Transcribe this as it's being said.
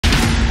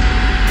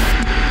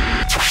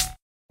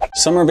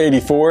Summer of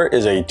 '84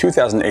 is a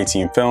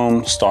 2018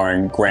 film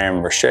starring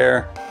Graham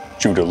Rocher,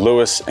 Judah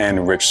Lewis,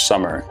 and Rich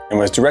Sommer, and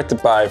was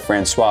directed by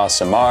Francois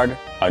Simard,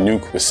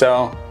 Anouk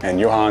Wissel, and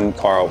Johan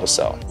Carl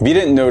Wissel. If you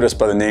didn't notice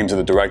by the names of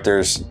the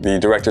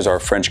directors are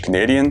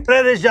French-Canadian,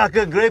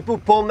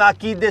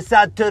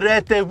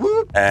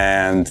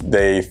 and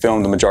they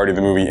filmed the majority of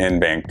the movie in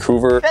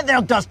Vancouver.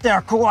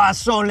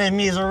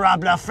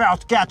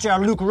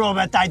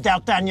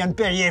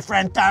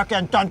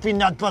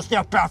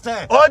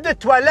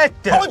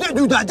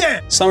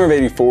 Summer of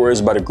 '84 is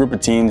about a group of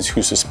teens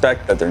who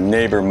suspect that their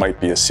neighbor might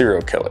be a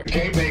serial killer. The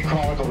Cape May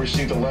Chronicle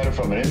received a letter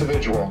from an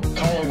individual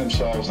calling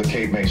themselves the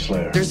Cape May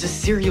Slayer. There's a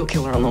serial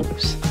killer on the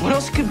loose. What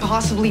else could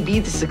possibly be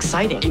this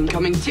exciting?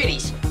 Incoming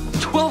titties.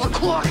 12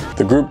 o'clock.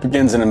 The group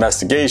begins an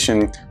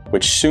investigation,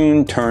 which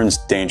soon turns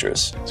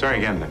dangerous. Sorry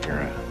again that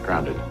you're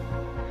grounded.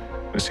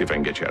 Let's see if I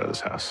can get you out of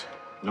this house.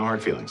 No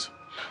hard feelings.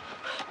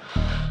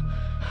 You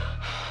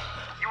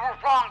were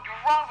wrong.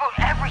 You're wrong about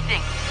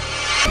everything.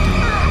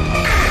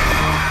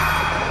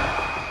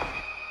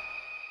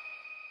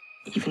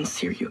 Even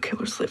serial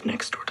killers live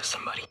next door to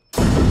somebody.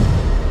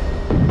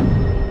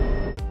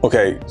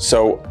 Okay,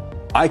 so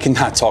I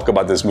cannot talk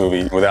about this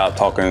movie without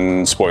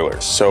talking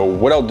spoilers. So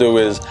what I'll do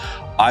is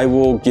I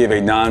will give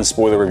a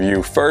non-spoiler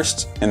review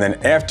first, and then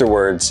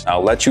afterwards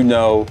I'll let you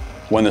know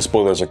when the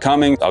spoilers are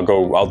coming.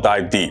 I'll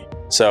dive deep.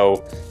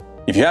 So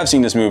if you have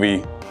seen this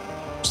movie,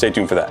 stay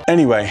tuned for that.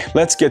 Anyway,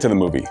 let's get to the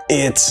movie.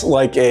 It's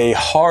like a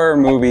horror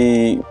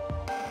movie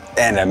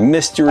and a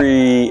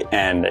mystery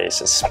and a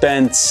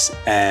suspense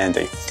and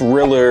a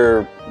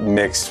thriller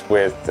mixed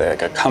with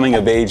like a coming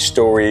of age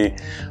story,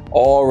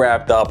 all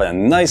wrapped up in a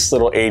nice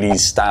little 80s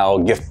style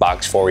gift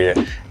box for you.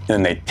 And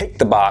then they take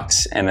the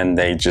box and then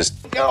they just...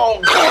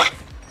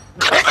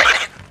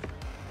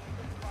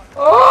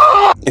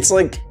 It's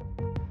like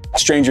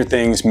Stranger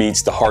Things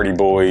meets The Hardy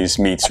Boys,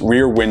 meets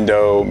Rear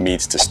Window,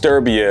 meets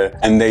Disturbia,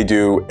 and they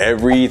do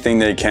everything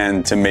they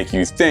can to make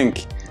you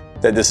think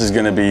that this is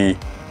gonna be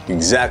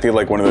exactly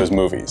like one of those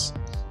movies.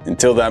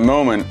 Until that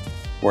moment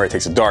where it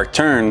takes a dark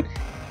turn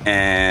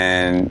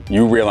and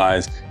you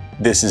realize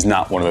this is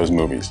not one of those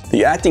movies.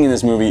 The acting in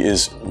this movie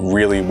is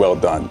really well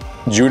done.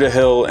 Judah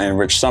Hill and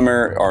Rich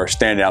Sommer are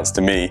standouts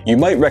to me. You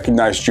might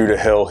recognize Judah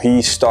Hill.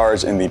 He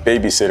stars in The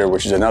Babysitter,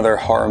 which is another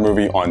horror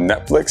movie on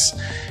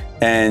Netflix,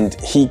 and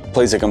he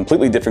plays a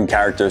completely different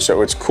character,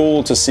 so it's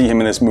cool to see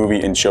him in this movie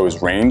and show his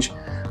range.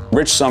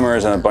 Rich Sommer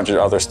is in a bunch of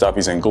other stuff.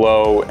 He's in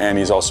Glow, and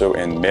he's also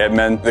in Mad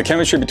Men. The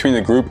chemistry between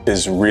the group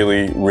is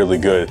really, really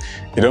good.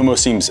 It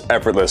almost seems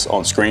effortless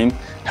on screen,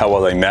 how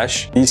well they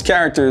mesh. These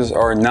characters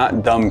are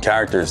not dumb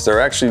characters. They're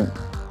actually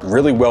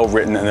really well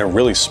written, and they're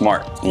really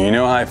smart. You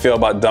know how I feel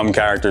about dumb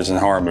characters in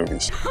horror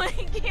movies. Why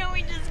can't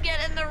we just get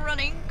in the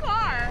running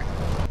car?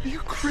 Are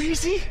you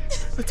crazy?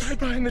 Let's hide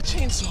behind the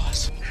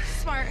chainsaws.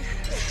 Smart.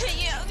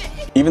 Yeah,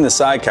 okay. Even the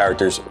side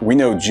characters, we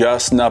know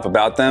just enough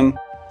about them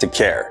to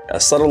care. A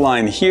subtle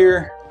line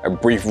here, a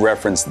brief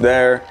reference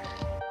there.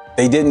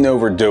 They didn't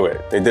overdo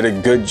it. They did a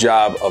good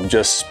job of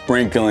just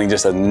sprinkling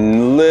just a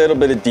little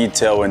bit of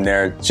detail in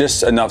there,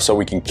 just enough so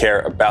we can care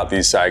about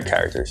these side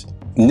characters.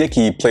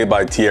 Nikki, played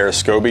by Tiara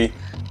Scobie,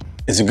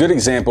 is a good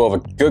example of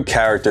a good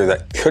character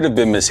that could have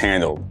been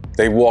mishandled.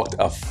 They walked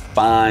a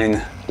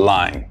fine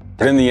line.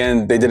 But in the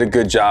end, they did a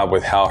good job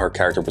with how her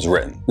character was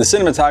written. The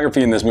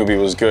cinematography in this movie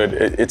was good.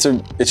 It's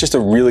just a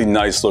really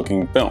nice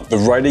looking film. The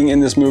writing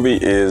in this movie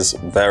is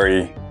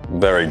very,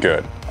 very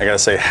good. I gotta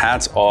say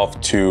hats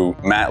off to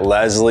Matt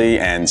Leslie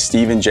and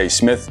Stephen J.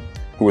 Smith,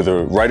 who were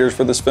the writers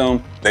for this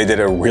film. They did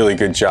a really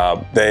good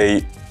job.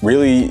 They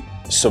really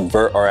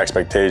subvert our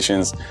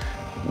expectations.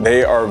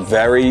 They are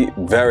very,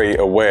 very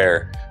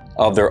aware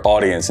of their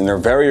audience, and they're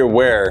very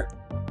aware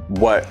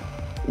what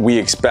we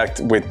expect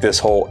with this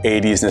whole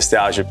 80s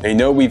nostalgia. They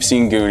know we've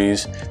seen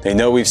Goonies, they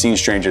know we've seen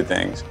Stranger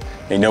Things,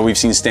 they know we've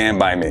seen Stand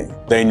By Me,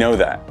 they know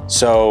that.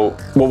 So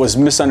what was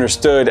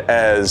misunderstood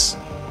as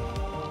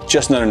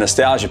just not a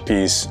nostalgia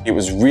piece, it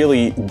was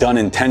really done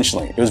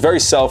intentionally. It was very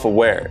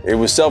self-aware. It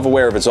was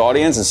self-aware of its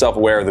audience and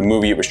self-aware of the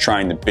movie it was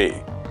trying to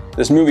be.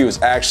 This movie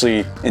was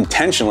actually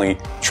intentionally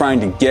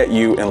trying to get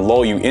you and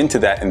lull you into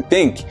that and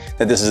think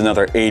that this is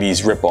another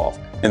 80s ripoff.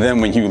 And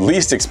then when you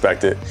least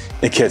expect it,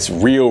 it gets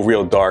real,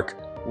 real dark,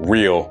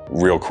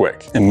 real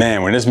quick. And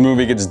man, when this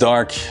movie gets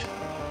dark,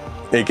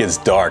 it gets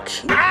dark.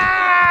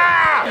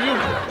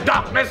 Ah! You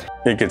darkness!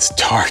 It gets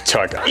dark.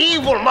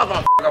 Evil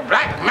motherfucker,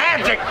 black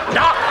magic,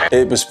 darkness!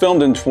 It was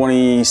filmed in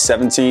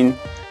 2017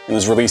 and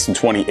was released in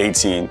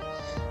 2018.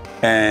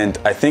 And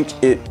I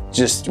think it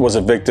just was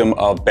a victim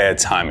of bad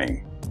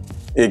timing.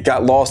 It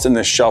got lost in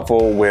the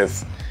shuffle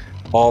with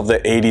all the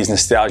 80s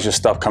nostalgia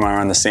stuff coming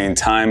around the same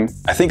time.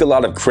 I think a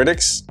lot of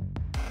critics,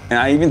 and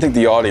I even think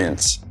the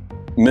audience,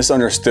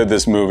 misunderstood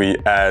this movie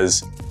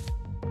as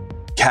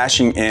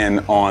cashing in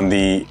on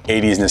the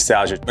 80s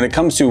nostalgia. When it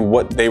comes to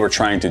what they were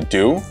trying to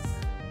do,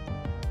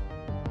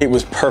 it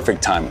was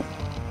perfect timing.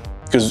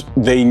 Because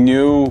they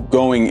knew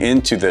going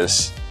into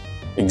this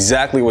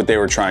exactly what they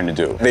were trying to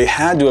do. They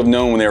had to have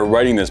known when they were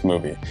writing this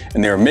movie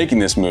and they were making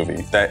this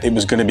movie that it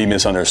was going to be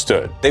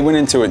misunderstood. They went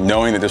into it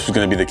knowing that this was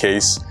going to be the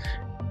case,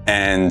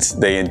 and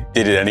they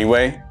did it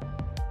anyway.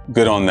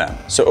 Good on them.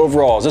 So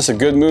overall, is this a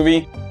good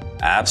movie?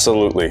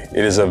 Absolutely.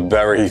 It is a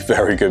very,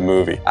 very good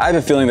movie. I have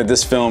a feeling that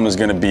this film is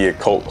going to be a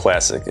cult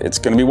classic. It's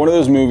going to be one of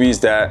those movies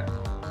that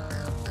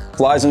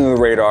flies under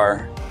the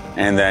radar,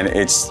 and then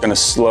it's going to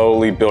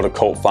slowly build a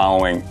cult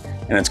following,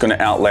 and it's going to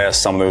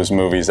outlast some of those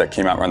movies that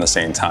came out around the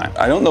same time.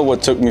 I don't know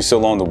what took me so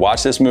long to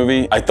watch this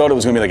movie. I thought it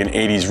was going to be like an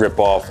 80s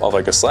ripoff of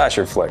like a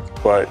slasher flick,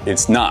 but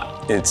it's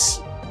not. It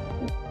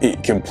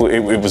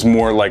was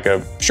more like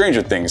a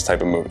Stranger Things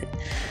type of movie.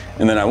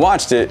 And then I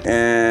watched it,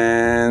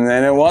 and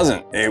then it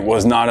wasn't. It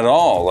was not at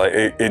all. Like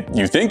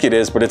you think it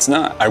is, but it's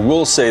not. I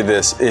will say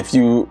this: if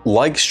you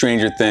like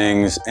Stranger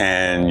Things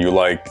and you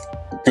like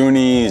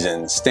Goonies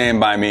and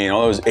Stand By Me and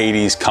all those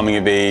 80s coming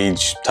of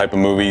age type of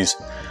movies,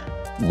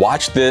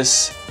 watch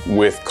this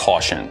with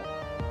caution.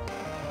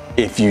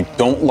 If you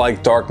don't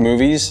like dark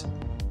movies,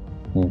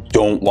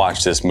 don't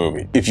watch this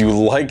movie. If you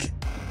like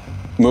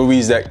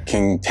movies that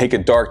can take a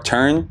dark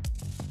turn,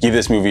 give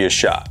this movie a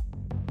shot.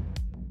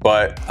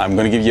 But I'm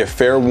going to give you a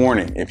fair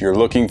warning. If you're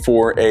looking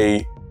for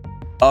a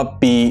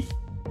upbeat,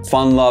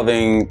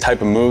 fun-loving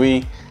type of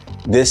movie,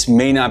 this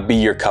may not be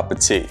your cup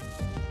of tea.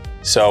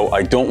 So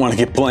I don't want to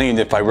get blamed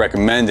if I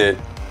recommend it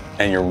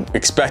and you're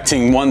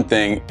expecting one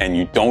thing and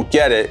you don't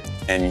get it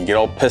and you get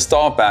all pissed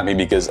off at me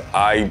because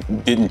I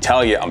didn't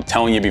tell you. I'm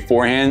telling you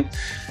beforehand.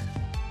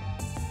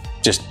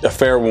 Just a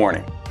fair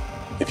warning.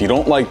 If you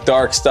don't like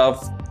dark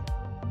stuff,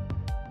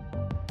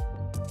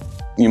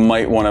 you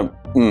might want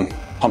to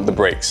pump the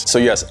brakes. So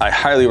yes, I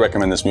highly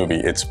recommend this movie.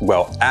 It's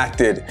well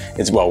acted,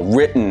 it's well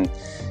written,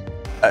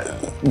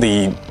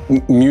 the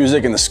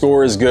music and the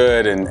score is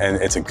good, and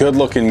it's a good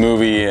looking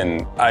movie,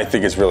 and I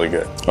think it's really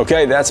good.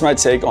 Okay, that's my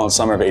take on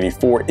Summer of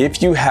 '84.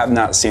 If you have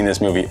not seen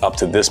this movie up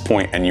to this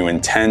point and you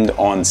intend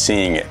on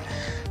seeing it,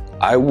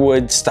 I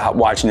would stop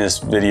watching this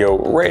video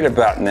right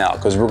about now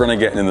because we're gonna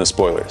get into the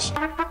spoilers.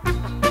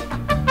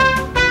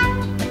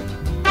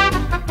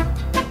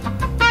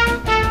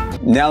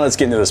 Now let's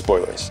get into the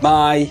spoilers.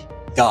 My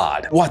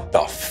God, what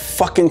the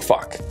fucking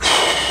fuck?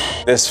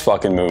 This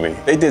fucking movie.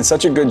 They did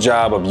such a good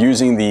job of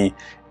using the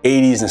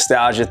 80s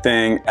nostalgia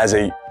thing as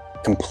a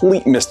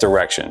complete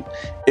misdirection.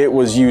 It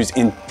was used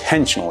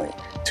intentionally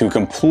to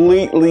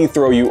completely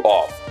throw you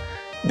off.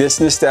 This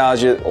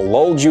nostalgia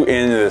lulled you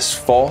into this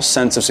false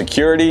sense of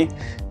security,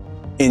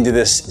 into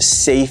this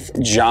safe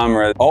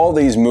genre. All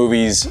these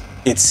movies,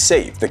 it's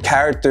safe. The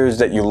characters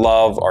that you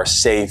love are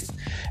safe,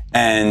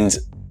 and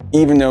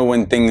even though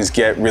when things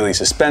get really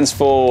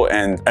suspenseful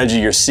and edge of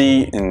your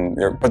seat,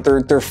 but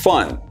they're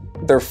fun.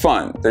 They're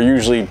fun. They're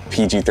usually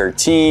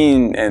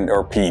PG-13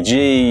 or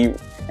PG,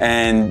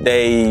 and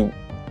they,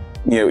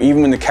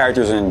 even when the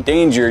characters are in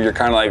danger, you're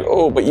kind of like,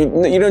 oh, but you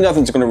know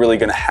nothing's really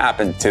going to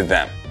happen to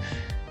them.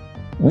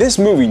 This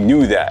movie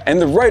knew that,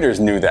 and the writers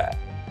knew that,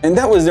 and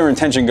that was their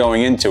intention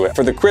going into it.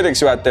 For the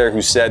critics out there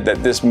who said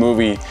that this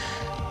movie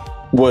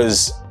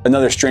was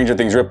another Stranger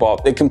Things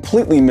ripoff, they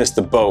completely missed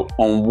the boat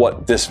on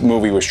what this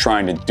movie was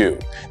trying to do.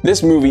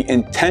 This movie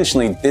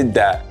intentionally did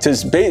that to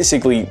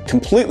basically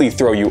completely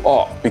throw you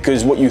off,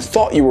 because what you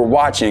thought you were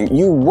watching,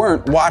 you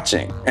weren't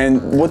watching.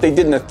 And what they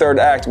did in the third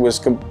act was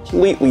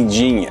completely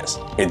genius.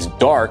 It's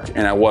dark,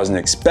 and I wasn't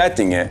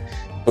expecting it,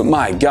 but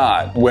my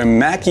God, when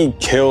Mackie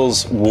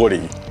kills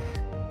Woody,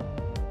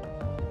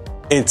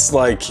 it's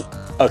like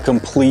a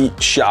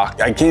complete shock.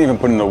 I can't even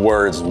put into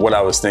words what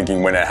I was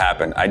thinking when it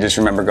happened. I just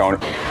remember going,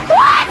 "What's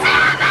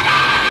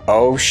happening?"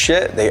 Oh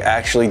shit, they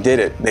actually did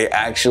it. They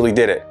actually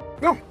did it.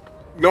 No,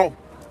 no,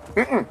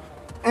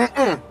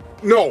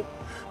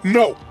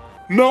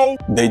 no.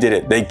 They did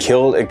it. They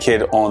killed a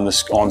kid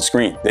on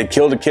screen. They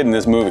killed a kid in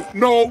this movie.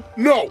 No,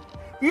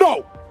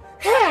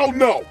 hell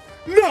no,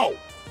 no.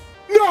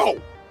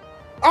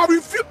 I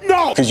refuse,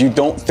 no! Because you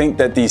don't think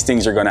that these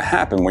things are going to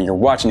happen when you're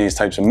watching these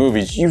types of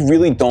movies. You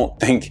really don't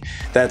think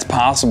that's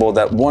possible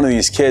that one of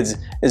these kids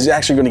is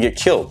actually going to get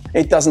killed.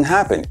 It doesn't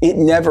happen. It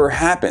never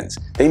happens.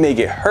 They may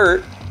get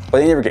hurt, but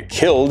they never get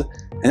killed.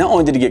 And not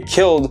only did he get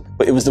killed,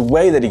 but it was the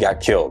way that he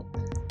got killed.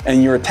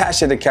 And you're attached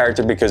to the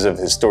character because of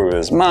his story with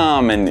his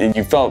mom, and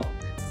you felt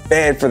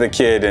bad for the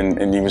kid,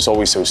 and he was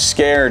always so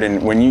scared.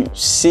 And when you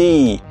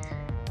see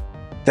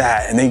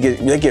that, and they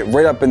get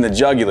right up in the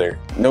jugular,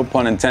 no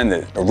pun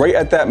intended. Right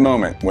at that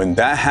moment, when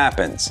that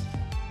happens,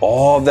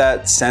 all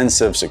that sense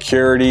of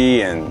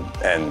security and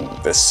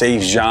the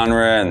safe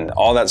genre and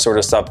all that sort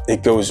of stuff,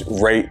 it goes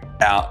right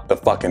out the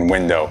fucking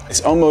window.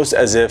 It's almost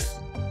as if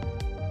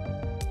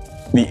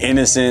the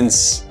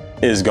innocence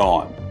is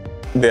gone.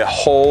 The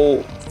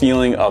whole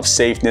feeling of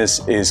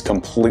safeness is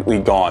completely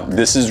gone.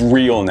 This is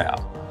real now.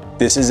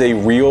 This is a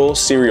real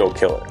serial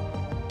killer.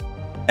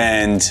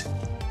 And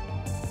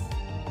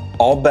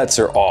all bets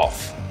are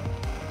off,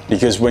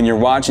 because when you're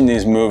watching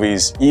these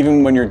movies,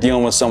 even when you're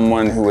dealing with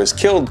someone who has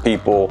killed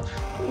people,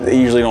 they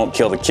usually don't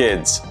kill the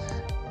kids.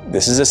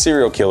 This is a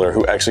serial killer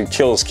who actually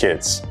kills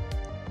kids.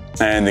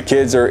 And the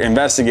kids are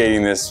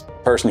investigating this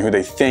person who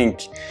they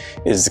think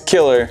is the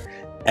killer.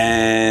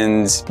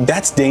 And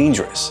that's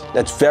dangerous.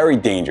 That's very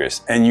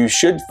dangerous. And you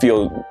should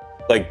feel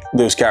like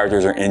those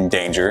characters are in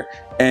danger.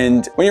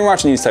 And when you're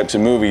watching these types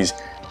of movies,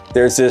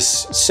 there's this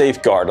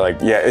safeguard, like,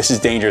 yeah, this is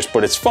dangerous,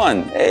 but it's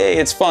fun. Hey,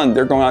 it's fun.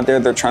 They're going out there,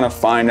 they're trying to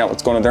find out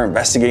what's going on, they're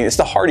investigating. It's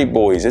the Hardy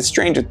Boys, it's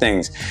Stranger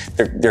Things.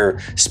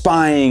 They're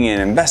spying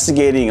and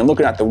investigating and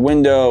looking out the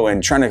window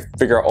and trying to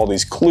figure out all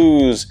these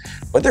clues,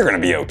 but they're gonna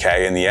be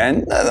okay in the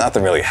end.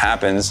 Nothing really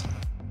happens.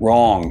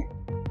 Wrong.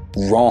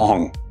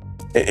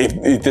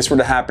 If this were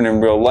to happen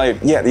in real life,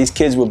 yeah, these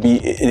kids would be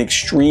in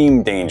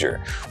extreme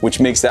danger, which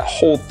makes that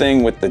whole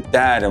thing with the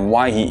dad and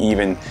why he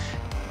even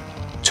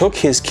took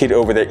his kid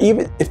over there.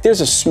 Even if there's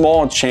a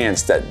small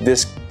chance that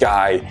this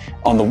guy,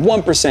 on the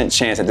 1%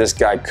 chance that this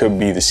guy could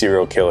be the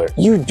serial killer,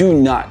 you do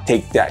not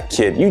take that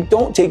kid. You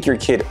don't take your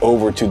kid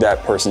over to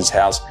that person's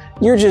house.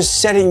 You're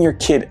just setting your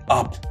kid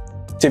up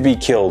to be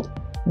killed.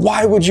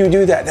 Why would you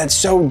do that? That's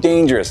so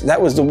dangerous.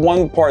 That was the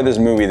one part of this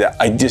movie that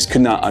I just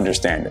could not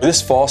understand.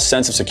 This false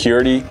sense of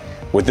security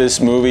with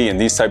this movie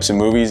and these types of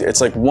movies,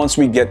 it's like once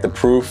we get the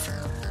proof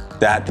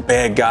that the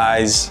bad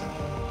guys,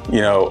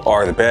 you know,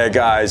 are the bad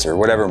guys or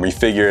whatever, and we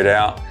figure it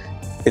out,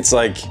 it's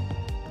like,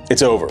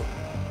 it's over.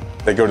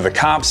 They go to the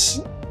cops,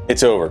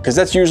 it's over. Because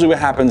that's usually what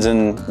happens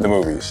in the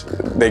movies.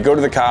 They go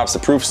to the cops, the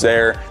proof's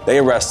there, they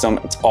arrest them,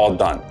 it's all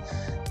done.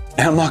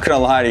 And I'm not gonna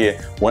lie to you,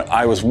 when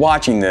I was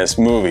watching this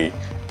movie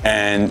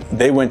and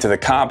they went to the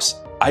cops,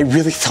 I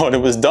really thought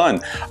it was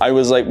done. I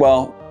was like,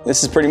 well,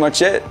 this is pretty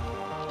much it.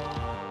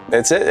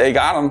 That's it, they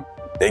got him.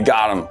 They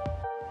got him.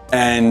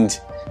 And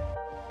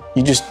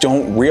you just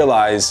don't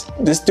realize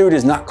this dude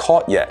is not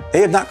caught yet.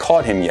 They have not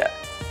caught him yet.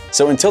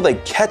 So until they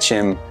catch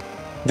him,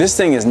 this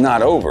thing is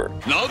not over.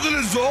 Now that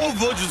it's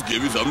over, just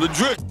give me something to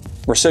drink.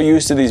 We're so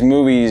used to these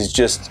movies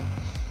just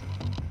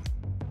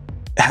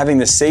having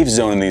the safe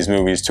zone in these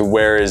movies to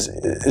where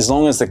as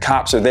long as the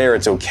cops are there,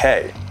 it's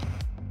okay.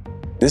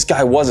 This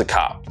guy was a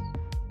cop,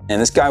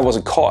 and this guy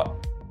wasn't caught.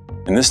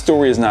 And this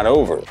story is not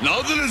over.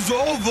 Now that it's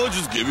over,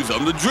 just give me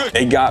something to drink.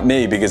 They got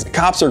me because the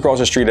cops are across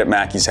the street at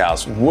Mackie's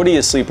house. Woody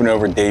is sleeping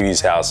over at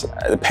Davy's house.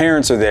 The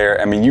parents are there.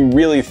 I mean, you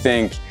really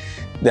think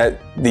that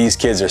these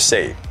kids are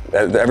safe,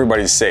 that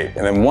everybody's safe.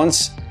 And then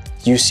once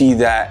you see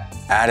that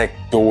attic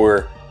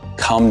door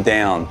come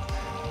down,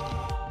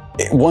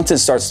 once it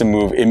starts to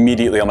move,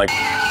 immediately I'm like,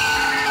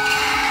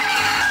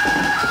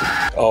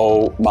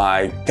 oh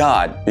my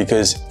God.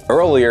 Because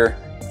earlier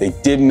they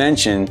did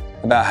mention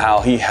about how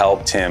he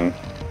helped him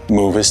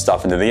move his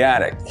stuff into the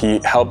attic.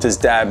 He helped his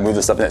dad move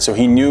the stuff in there, so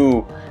he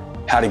knew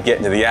how to get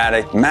into the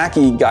attic.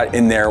 Mackie got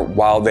in there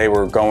while they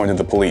were going to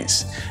the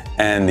police.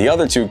 And the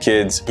other two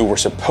kids who were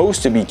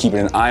supposed to be keeping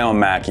an eye on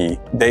Mackie,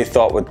 they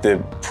thought with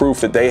the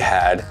proof that they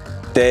had,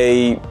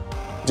 they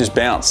just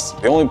bounced.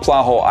 The only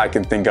plot hole I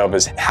can think of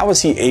is how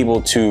was he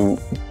able to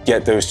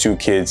get those two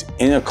kids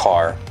in a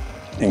car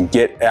and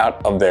get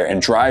out of there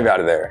and drive out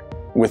of there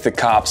with the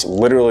cops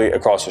literally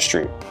across the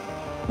street?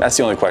 That's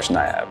the only question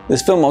I have.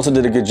 This film also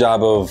did a good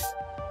job of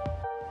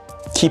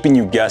keeping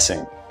you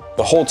guessing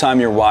the whole time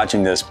you're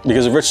watching this.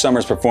 Because of Rich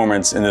Sommer's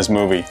performance in this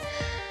movie,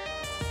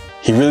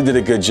 he really did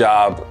a good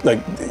job. Like,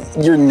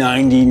 you're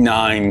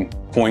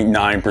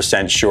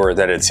 99.9% sure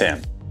that it's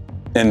him.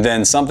 And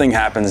then something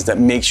happens that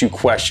makes you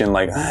question,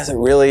 like, is it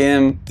really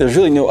him? There's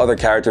really no other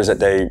characters that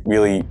they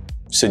really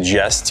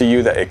suggest to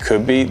you that it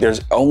could be.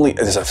 There's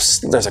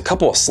a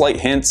couple of slight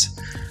hints.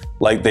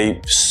 Like, they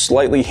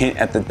slightly hint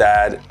at the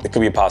dad, it could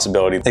be a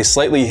possibility. They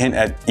slightly hint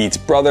at Eat's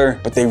brother,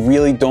 but they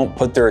really don't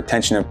put their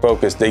attention and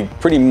focus. They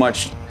pretty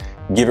much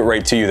give it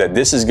right to you that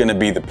this is gonna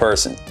be the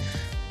person.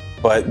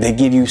 But they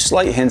give you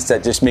slight hints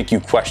that just make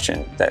you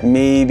question that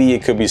maybe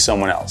it could be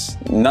someone else.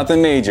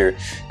 Nothing major,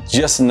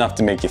 just enough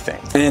to make you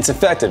think. And it's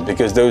effective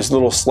because those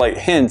little slight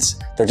hints,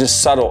 they're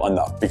just subtle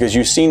enough because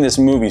you've seen this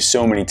movie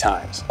so many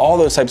times. All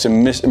those types of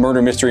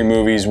murder mystery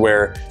movies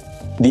where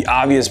the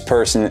obvious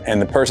person and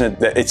the person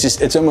that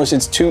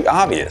it's too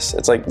obvious.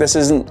 It's like,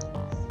 there's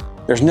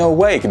no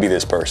way it could be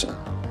this person.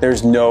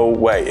 There's no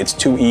way, it's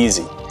too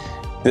easy.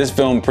 This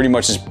film pretty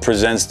much just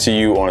presents to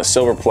you on a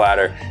silver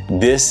platter,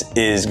 this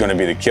is gonna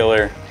be the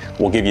killer.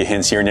 We'll give you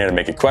hints here and there to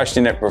make you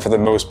question it, but for the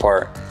most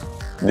part,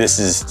 this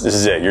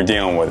is it, you're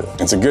dealing with it.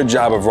 It's a good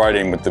job of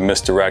writing with the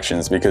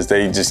misdirections because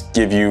they just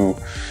give you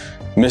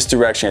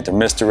misdirection after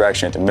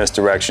misdirection after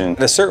misdirection.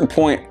 At a certain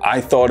point, I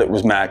thought it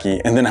was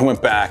Mackie, and then I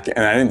went back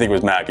and I didn't think it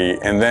was Mackie.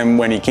 And then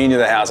when he came to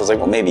the house, I was like,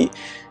 well, maybe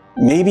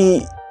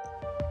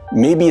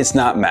it's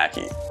not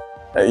Mackie.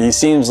 He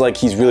seems like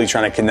he's really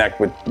trying to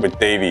connect with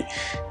Davy.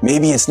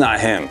 Maybe it's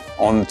not him.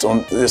 On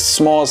the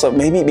small stuff,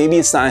 maybe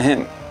it's not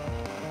him.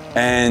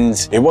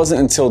 And it wasn't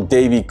until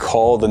Davy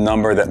called the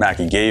number that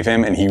Mackie gave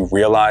him and he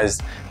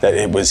realized that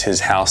it was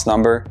his house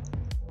number.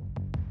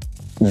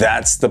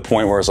 That's the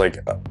point where it's like,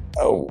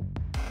 oh,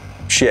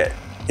 shit,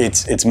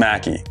 it's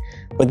Mackie.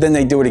 But then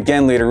they do it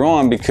again later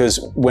on because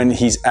when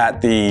he's at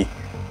the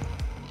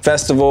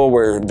festival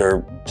where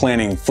they're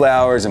planting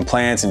flowers and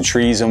plants and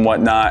trees and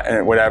whatnot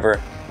and whatever,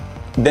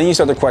 then you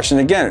start to question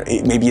again,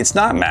 maybe it's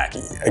not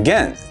Mackie.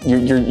 Again,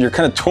 you're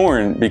kind of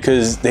torn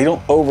because they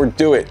don't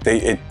overdo it.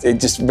 It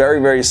just very,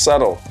 very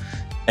subtle,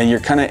 and you're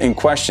kind of in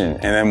question.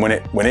 And then when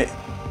it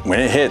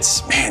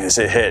hits, man, does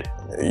it hit?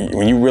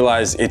 When you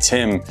realize it's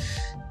him,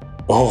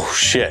 oh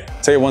shit.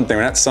 I'll tell you one thing,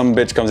 when that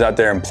sumbitch comes out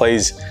there and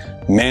plays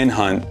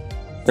Manhunt,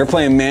 they're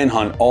playing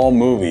Manhunt all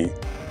movie,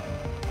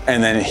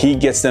 and then he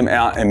gets them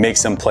out and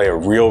makes them play a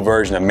real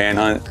version of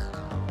Manhunt.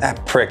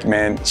 That prick,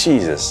 man,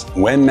 Jesus.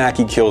 When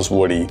Mackie kills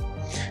Woody,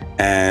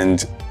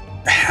 and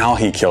how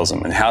he kills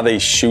him and how they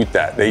shoot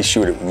that. They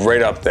shoot it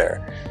right up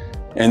there.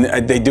 And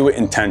they do it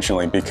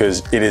intentionally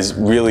because it is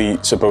really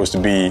supposed to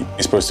be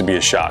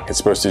a shock. It's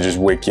supposed to just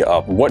wake you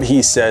up. What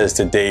he says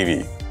to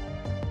Davy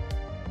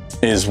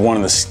is one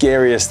of the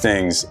scariest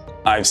things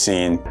I've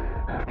seen.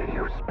 After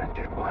you spent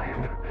your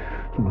life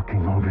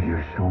looking over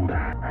your shoulder,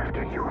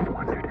 after you have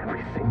wondered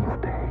every single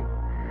day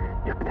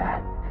if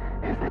that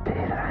is the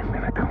day that I'm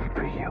gonna come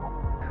for you,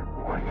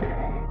 one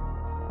day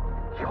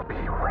you'll be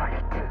right.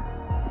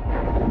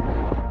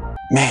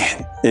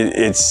 Man,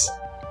 it's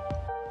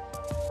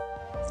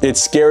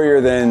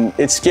scarier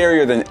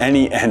than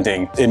any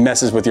ending. It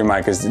messes with your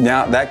mind because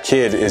now that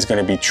kid is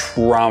going to be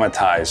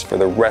traumatized for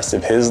the rest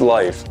of his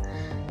life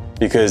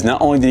because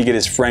not only did he get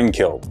his friend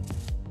killed,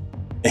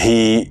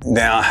 he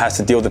now has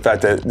to deal with the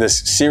fact that this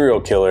serial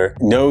killer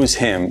knows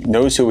him,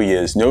 knows who he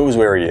is, knows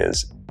where he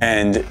is,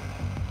 and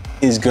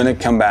is going to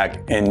come back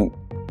and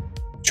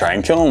try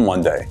and kill him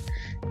one day.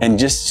 And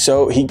just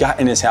so he got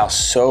in his house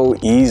so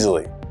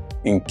easily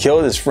and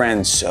killed his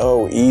friend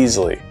so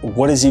easily.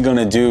 What is he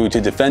gonna do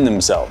to defend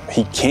himself?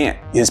 He can't.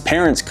 His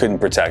parents couldn't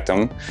protect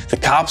him. The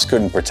cops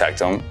couldn't protect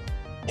him.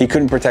 He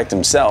couldn't protect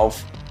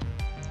himself.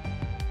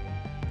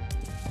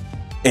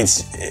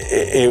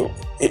 It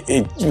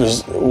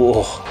was,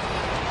 whoa.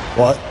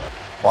 What?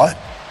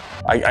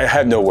 I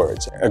have no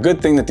words. A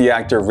good thing that the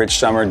actor Rich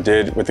Sommer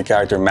did with the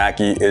character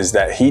Mackie is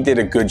that he did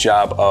a good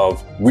job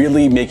of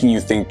really making you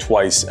think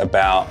twice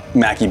about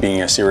Mackie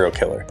being a serial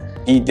killer.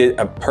 He did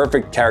a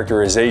perfect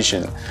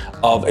characterization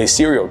of a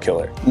serial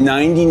killer.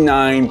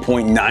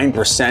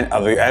 99.9%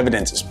 of the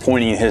evidence is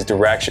pointing in his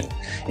direction.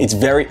 It's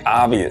very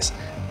obvious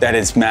that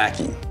it's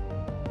Mackie.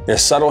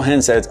 There's subtle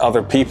hints that it's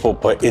other people,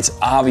 but it's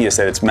obvious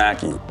that it's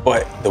Mackie.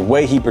 But the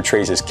way he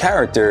portrays his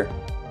character,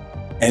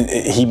 and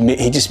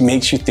he just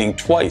makes you think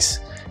twice.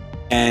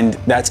 And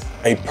that's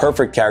a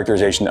perfect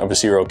characterization of a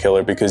serial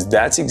killer because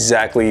that's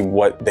exactly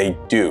what they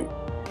do.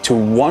 To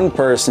one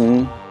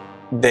person,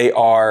 they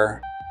are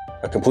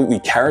a completely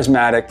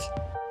charismatic,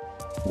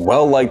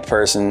 well-liked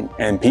person,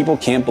 and people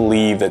can't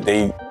believe that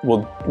they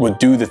would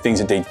do the things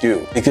that they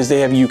do because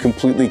they have you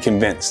completely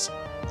convinced.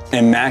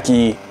 And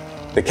Mackie,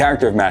 the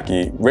character of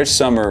Mackie, Rich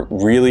Sommer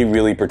really,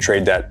 really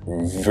portrayed that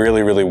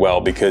really, really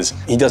well because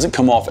he doesn't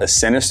come off as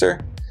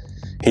sinister.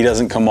 He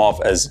doesn't come off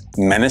as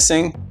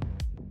menacing.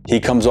 He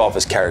comes off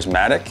as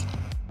charismatic.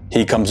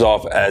 He comes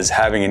off as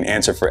having an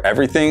answer for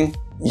everything.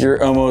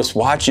 You're almost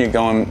watching it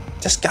going,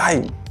 this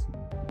guy,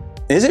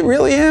 is it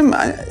really him?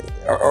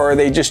 Or are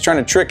they just trying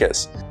to trick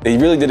us? They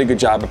really did a good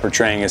job of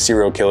portraying a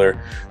serial killer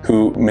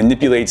who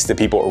manipulates the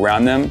people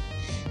around them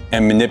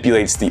and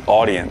manipulates the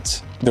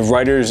audience. The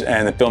writers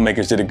and the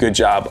filmmakers did a good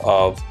job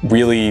of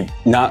really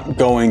not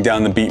going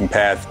down the beaten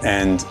path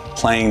and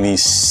playing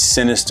these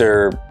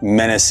sinister,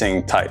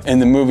 menacing type. In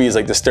the movies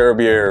like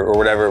Disturbia or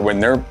whatever, when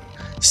they're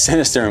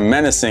sinister and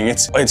menacing,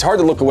 it's hard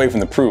to look away from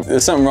the proof.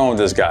 There's something wrong with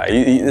this guy.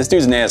 This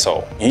dude's an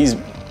asshole. He's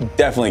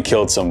definitely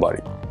killed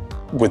somebody.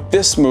 With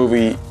this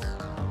movie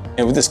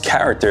and with this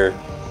character,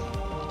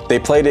 they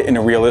played it in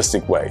a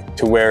realistic way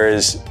to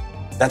whereas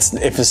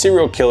if a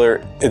serial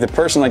killer, if a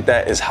person like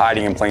that is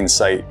hiding in plain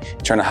sight,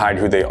 trying to hide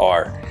who they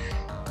are,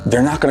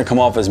 they're not going to come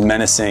off as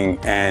menacing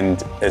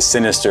and as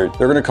sinister.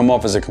 They're going to come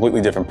off as a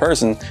completely different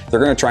person. They're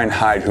going to try and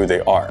hide who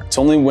they are. It's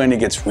only when it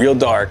gets real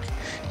dark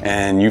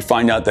and you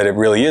find out that it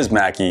really is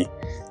Mackie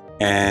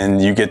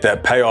and you get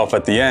that payoff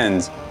at the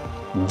end,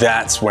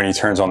 that's when he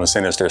turns on the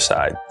sinister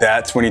side.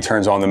 That's when he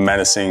turns on the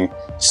menacing,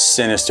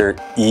 sinister,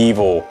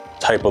 evil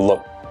type of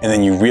look. And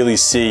then you really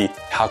see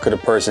how could a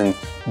person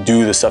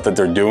do the stuff that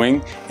they're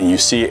doing, and you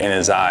see it in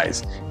his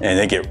eyes. And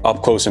they get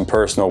up close and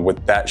personal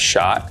with that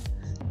shot.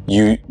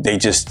 They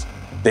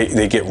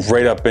get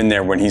right up in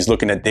there when he's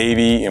looking at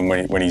Davy and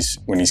when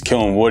he's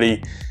killing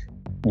Woody.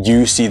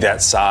 You see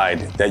that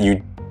side that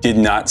you did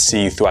not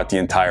see throughout the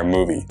entire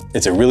movie.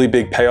 It's a really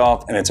big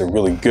payoff, and it's a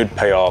really good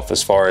payoff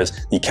as far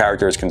as the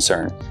character is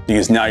concerned.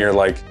 Because now you're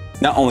like,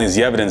 not only is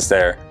the evidence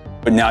there,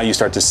 but now you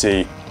start to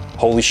see,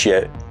 holy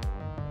shit,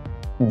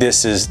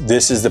 this is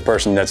the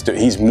person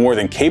he's more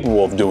than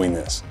capable of doing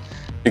this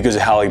because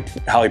of how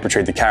he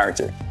portrayed the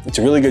character. It's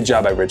a really good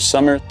job by Rich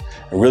Sommer,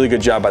 a really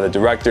good job by the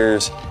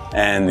directors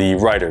and the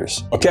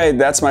writers. Okay,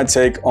 that's my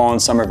take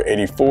on Summer of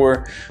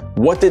 '84.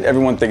 What did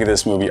everyone think of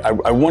this movie? I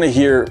want to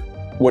hear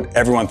what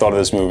everyone thought of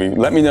this movie.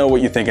 Let me know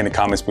what you think in the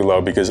comments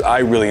below because I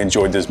really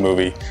enjoyed this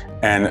movie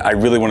and I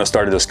really want to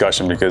start a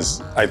discussion because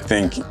I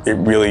think it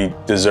really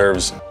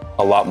deserves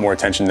a lot more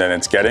attention than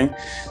it's getting.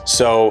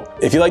 So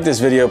if you like this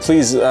video,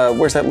 please,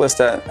 where's that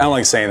list at? I don't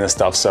like saying this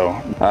stuff, so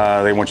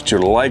they want you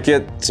to like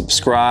it,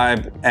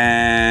 subscribe,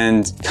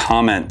 and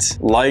comment.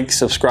 Like,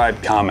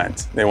 subscribe,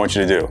 comment. They want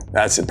you to do.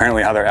 That's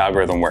apparently how their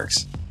algorithm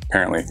works.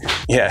 Apparently.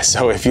 Yeah,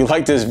 so if you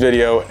like this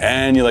video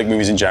and you like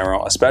movies in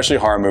general, especially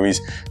horror movies,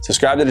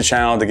 subscribe to the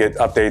channel to get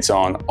updates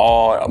on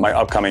all of my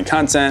upcoming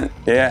content.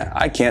 Yeah,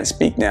 I can't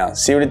speak now.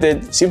 See what it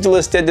did? See what the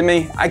list did to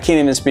me? I can't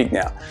even speak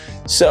now.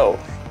 So,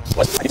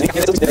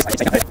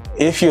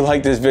 if you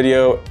like this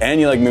video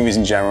and you like movies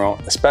in general,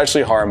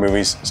 especially horror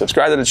movies,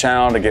 subscribe to the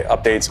channel to get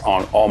updates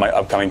on all my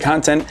upcoming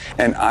content,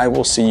 and I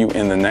will see you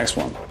in the next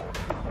one.